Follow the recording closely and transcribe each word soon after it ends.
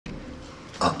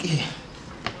Okay.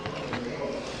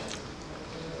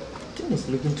 Thing is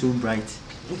looking too bright.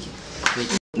 Okay.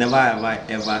 Never have I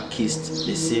ever kissed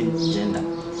the same gender.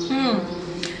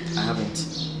 I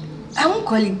haven't. I won't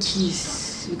call it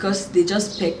kiss because they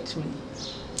just pecked me.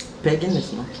 Pegging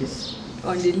is not kiss.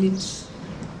 On the lips.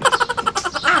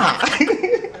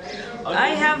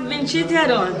 I have been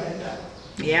cheated on.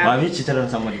 Yeah. But have you cheated on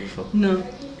somebody before? No.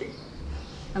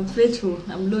 I'm faithful.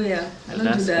 I'm loyal. I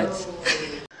don't do that.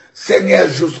 Seigneur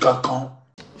jusqu'à quand?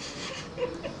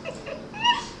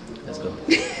 Let's go.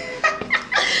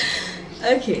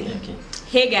 Okay.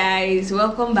 Hey guys,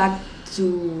 welcome back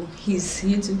to his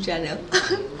YouTube channel.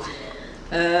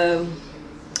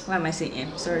 Why am I saying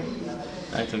M? Sorry.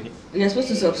 That's okay. You're supposed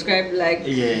to subscribe, like.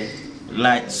 Yeah.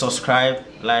 Like, subscribe,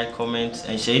 like, comment,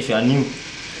 and share if you are new.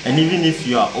 And even if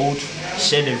you are old,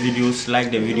 share the videos, like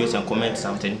the videos, and comment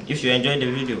something if you enjoyed the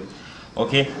video.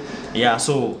 Okay? Yeah,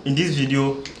 so in this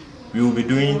video we will be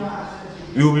playing,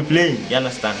 you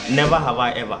understand? Never have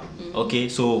I ever. Okay,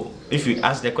 so if you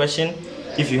ask the question,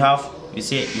 if you have, you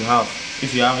say you have.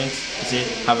 If you haven't, you say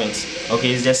haven't.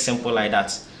 Okay, it's just simple like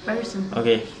that. Very simple.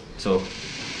 Okay, so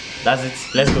that's it.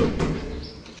 Let's go.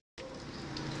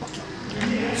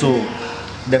 So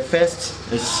the first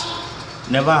is,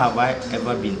 never have I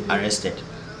ever been arrested.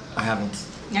 I haven't.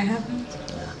 I haven't.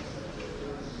 Yeah.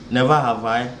 Never have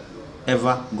I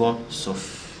ever gone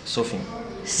surfing.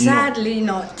 Sadly,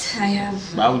 not. I have.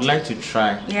 But I would like to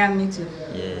try. Yeah, me too.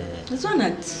 Yeah. This one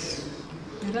at,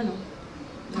 I don't know.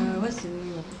 What's the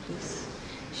name of the place?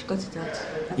 She got it out.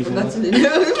 I forgot the name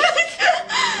of the place.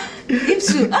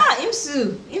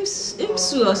 Imsu.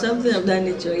 Imsu or something of that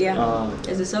nature. Yeah.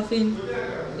 There's a surfing,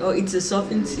 or it's a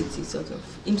surfing city sort of.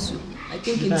 Imsu. I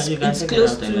think it's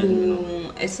close to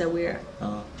Owusu-Afriyie.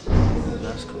 Oh,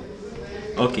 that's cool.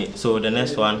 Okay, so the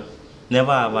next one.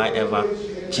 Never have I ever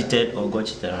cheated or got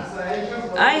cheated on.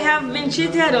 I have been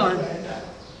cheated on.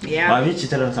 Yeah. But have you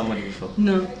cheated on somebody before?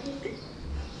 No.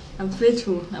 I'm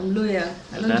faithful. I'm loyal.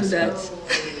 I don't do that.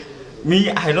 Me,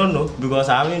 I don't know, because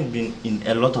I haven't been in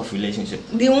a lot of relationships.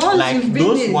 The ones like you've been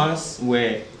those in. ones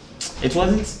where it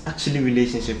wasn't actually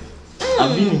relationship.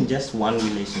 I've been in just one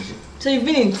relationship. So you've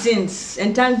been in since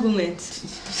entanglement.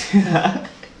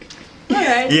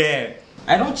 Alright. Yeah.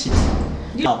 I don't cheat.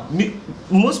 Now,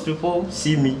 most people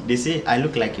see me, they say I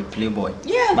look like a playboy.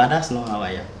 Yeah. But that's not how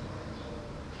I am.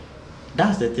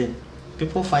 That's the thing.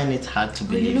 People find it hard to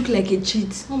believe. You look like a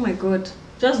cheat. Oh my god.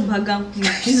 Just bag up,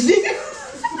 please.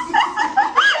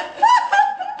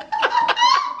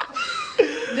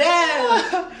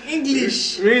 Damn.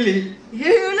 English. Really?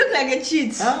 You look like a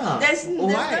cheat. There's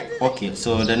why? Okay,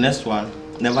 so the next one.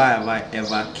 Never have I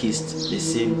ever kissed the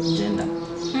same gender.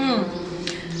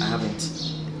 I haven't.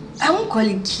 I won't call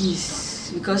it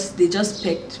kiss because they just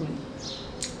pecked me.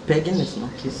 Pegging is not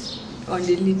kiss. On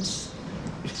the lips.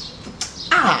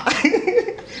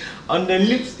 On the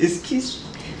lips is kiss.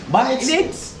 But it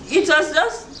was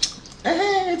just.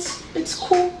 It's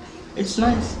cool. It's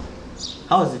nice.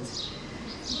 How was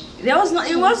it? There was not.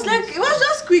 It was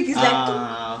just quick. It's like.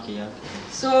 Okay.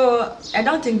 So I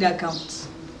don't think that counts.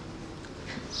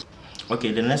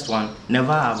 Okay, the next one.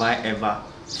 Never have I ever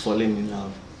fallen in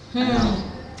love.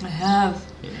 I have.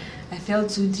 Yeah. I fell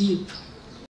too deep.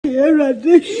 And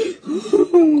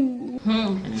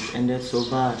it ended so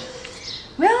bad.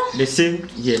 Well, the same,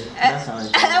 yeah. That's how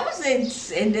I would say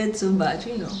it ended so bad,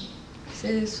 you know.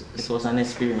 It was an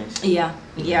experience. Yeah,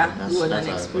 it was an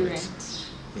experience.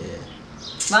 Yeah.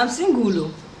 But I'm single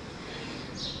though.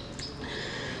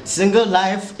 Single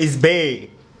life is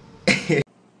big.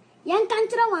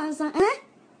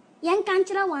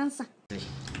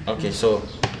 Okay, so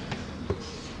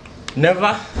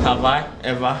never have I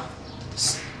ever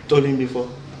stolen before.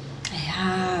 I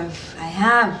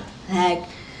have. Like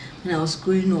when I was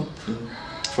growing up.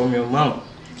 From your mom?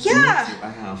 Yeah. I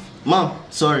have. Mom,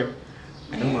 sorry.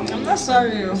 I know my mom. I'm not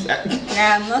sorry.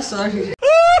 Yeah, I'm not sorry.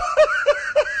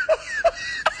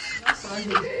 I'm sorry.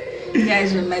 You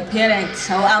guys were my parents.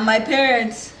 How are my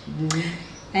parents?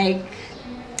 Like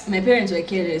my parents were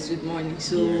careless with money,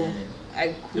 so I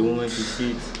could. The moment you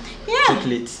see it. Yeah.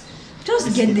 Chocolate.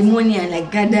 Just get the money and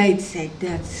like gather it like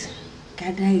that.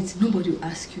 Gather it. Nobody will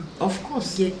ask you. Of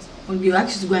course. Yet when you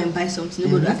ask you to go and buy something,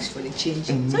 nobody will ask you for the change.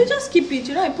 So you just keep it.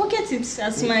 You know, I pocket it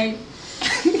as my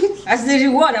as the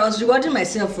reward. I was rewarding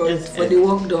myself for the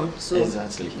work done. So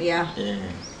exactly. Yeah.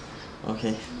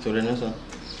 Okay. So the next one.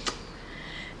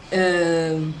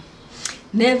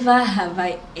 Never have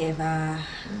I ever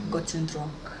gotten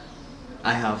drunk.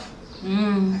 I have.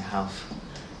 I have.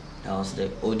 That was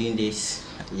the olden days.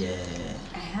 Yeah.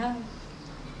 I have.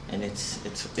 And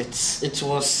it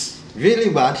was really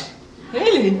bad.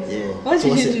 Really? Yeah. What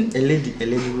did you do? A lady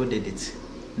who did it.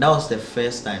 That was the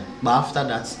first time. But after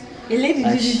that, A lady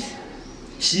did it.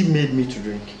 She made me to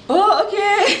drink. Oh,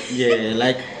 okay. Yeah,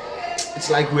 like it's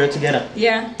like we're together.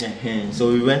 Yeah.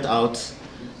 So we went out,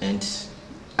 and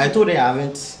I told her I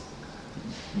haven't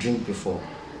drink before,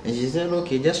 and she said,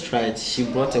 "Okay, just try it." She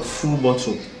brought a full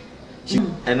bottle.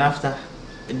 And after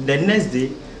the next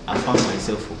day, I found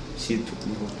myself. She took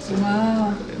me home.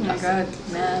 Wow. Oh my God.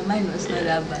 Nah, mine was not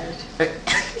that bad.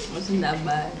 It wasn't that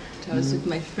bad. I was with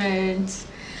my friends.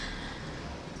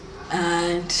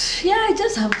 And yeah, it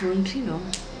just happened, you know,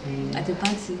 at a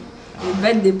party, a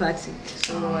birthday party.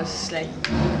 So it was like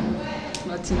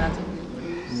nothing out of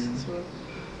it. So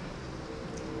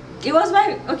it was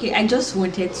okay. I just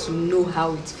wanted to know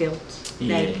how it felt.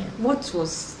 Like what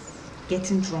was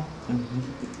getting drunk.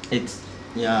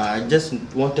 I just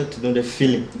wanted to know the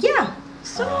feeling. Yeah.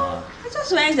 So I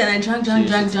just went and I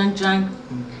drank.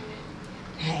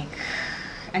 Like,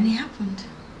 and it happened.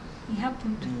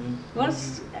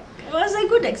 It was a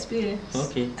good experience.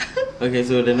 Okay,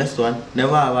 so the next one.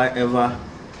 Never have I ever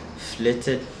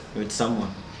flirted with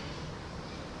someone.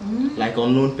 Like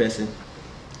unknown person.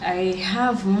 I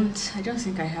haven't. I don't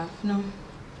think I have. No.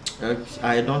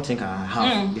 I don't think I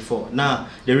have before. Now,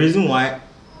 the reason why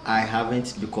I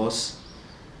haven't, because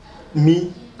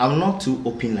I'm not too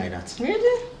open like that.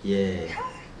 Really? Yeah.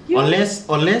 Unless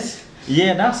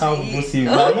yeah, that's how people see me.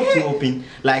 But I'm not too open.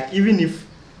 Like, even if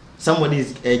somebody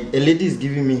a lady is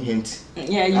giving me hints,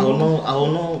 I will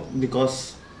know,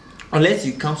 because unless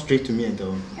you come straight to me and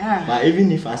tell me. Yeah. But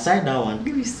even if aside that one,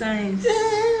 give you signs.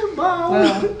 Yeah, well,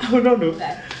 I don't know.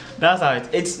 That's how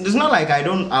it's not like I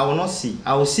will not see.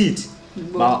 I will see it.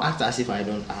 But I'll act as if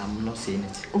I'm not seeing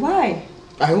it. Why?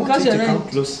 I want you to come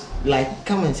close. Like,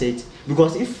 come and say it.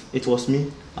 Because if it was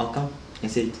me, I'll come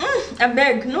and say it. I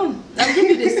beg, no. I'll give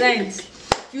you the signs.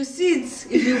 If you see it,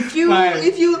 if you feel,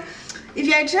 if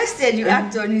you're interested, you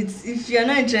act on it. If you're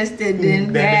not interested,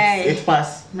 then it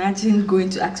pass. Imagine going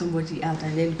to ask somebody out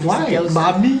and then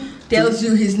tells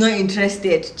you he's not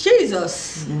interested.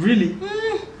 Jesus. Really?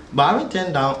 But I haven't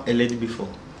turned down a lady before.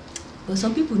 But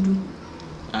some people do.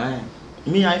 I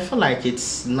feel like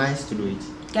it's nice to do it.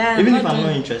 Yeah, even if I'm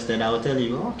not interested, I will tell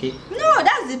you, okay. No,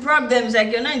 that's the problem. It's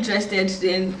like you're not interested,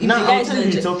 then if I'll tell you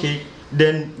it's okay.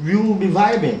 Then we will be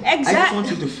vibing. Exactly. I just want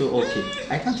you to feel okay.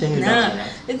 I can't tell you that.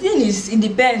 The thing is, it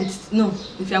depends. No,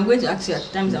 if I'm going to ask you at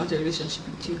times I want a relationship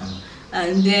with you,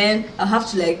 and then I'll have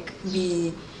to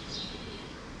be.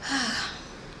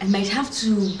 I might have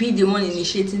to be the one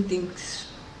initiating things.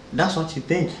 That's what you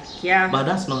think. Yeah. But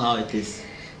that's not how it is.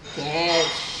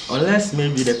 Yes. Unless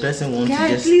maybe the person wants to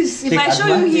just please, take if I show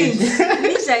you hints, advantage.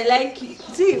 means I like.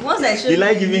 See, once I show you. You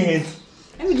like giving hints.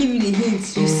 Let me give you the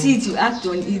hints. You see it, you act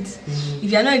on it.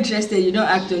 If you're not interested, you don't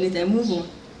act on it and move on.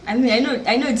 I mean,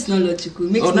 I know it's not logical.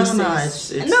 It makes no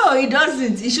sense. No, it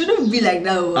doesn't. It shouldn't be like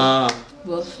that.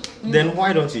 But then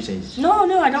why don't you change it? No,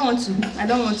 I don't want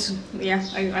to. Yeah,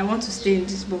 I want to stay in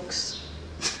this box.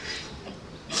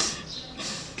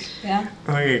 Yeah.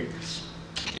 Okay.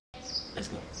 Let's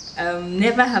go.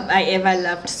 Never have I ever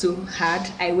laughed so hard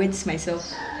I wet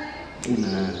myself.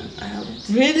 Nah, I haven't.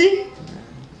 Really?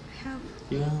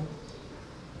 Yeah.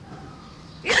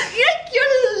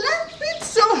 You're laughing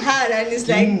so hard, and it's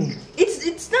like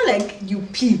it's not like you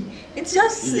pee. It's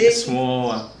just a small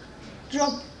one.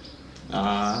 Drop.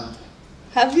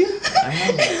 Have you? I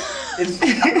haven't.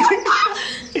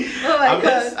 Oh my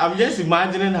God. I'm just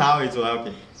imagining how it will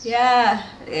happen. Yeah,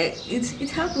 it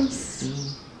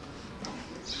happens.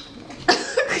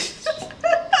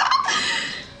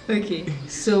 Okay,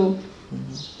 so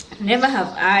never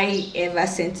have I ever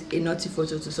sent a naughty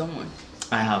photo to someone.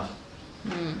 I have.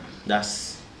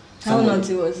 That's how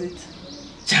naughty was it?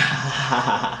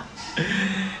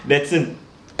 That's it.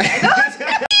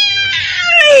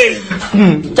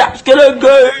 That's gonna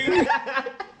go.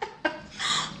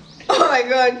 Oh my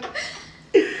God.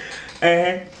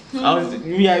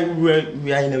 We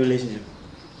are in a relationship.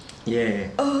 Yeah.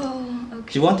 Oh,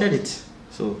 okay. She wanted it,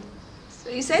 so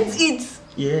you sent it.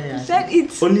 Yeah. You said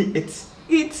it. Only it.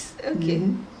 It. Okay.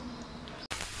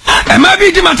 Am I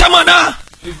beating my tamana?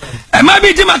 Am I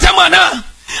beating my tamana?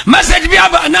 Message me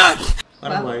about now.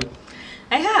 What about you?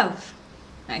 I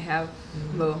have.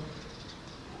 But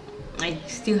I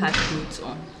still had clothes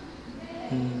on.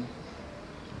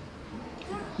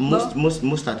 Most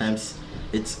of the times,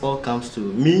 it all comes to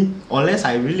me unless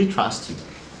I really trust you.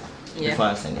 Yeah. Before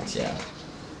I send it, yeah.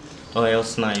 Or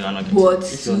else now you are not getting it.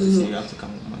 If you want to see, you have to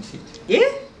come and see it. Yeah.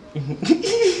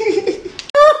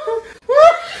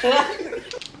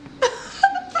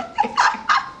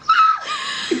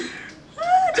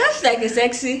 Just like a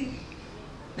sexy.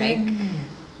 like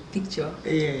picture.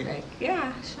 Yeah. Like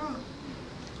yeah, sure.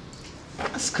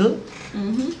 That's cool.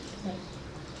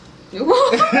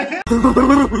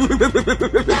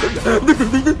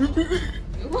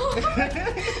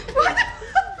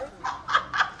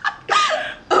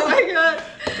 Oh my god.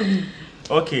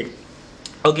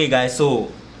 Okay guys,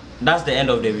 so that's the end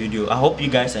of the video. I hope you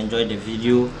guys enjoyed the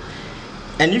video,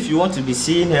 and if you want to be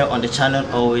seen here on the channel,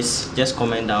 always just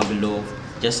comment down below,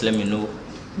 just let me know.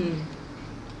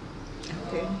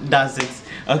 Okay, that's it.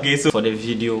 Okay, so for the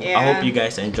video, I hope you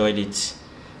guys enjoyed it.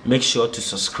 Make sure to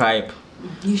subscribe,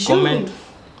 you should comment,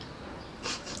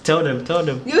 tell them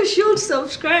you should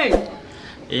subscribe.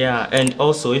 Yeah, and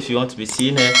also if you want to be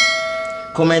seen here,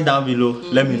 comment down below,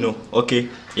 let me know. Okay,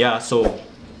 yeah, so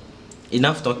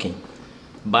enough talking.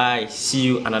 Bye, see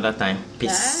you another time.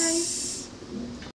 Peace. Bye.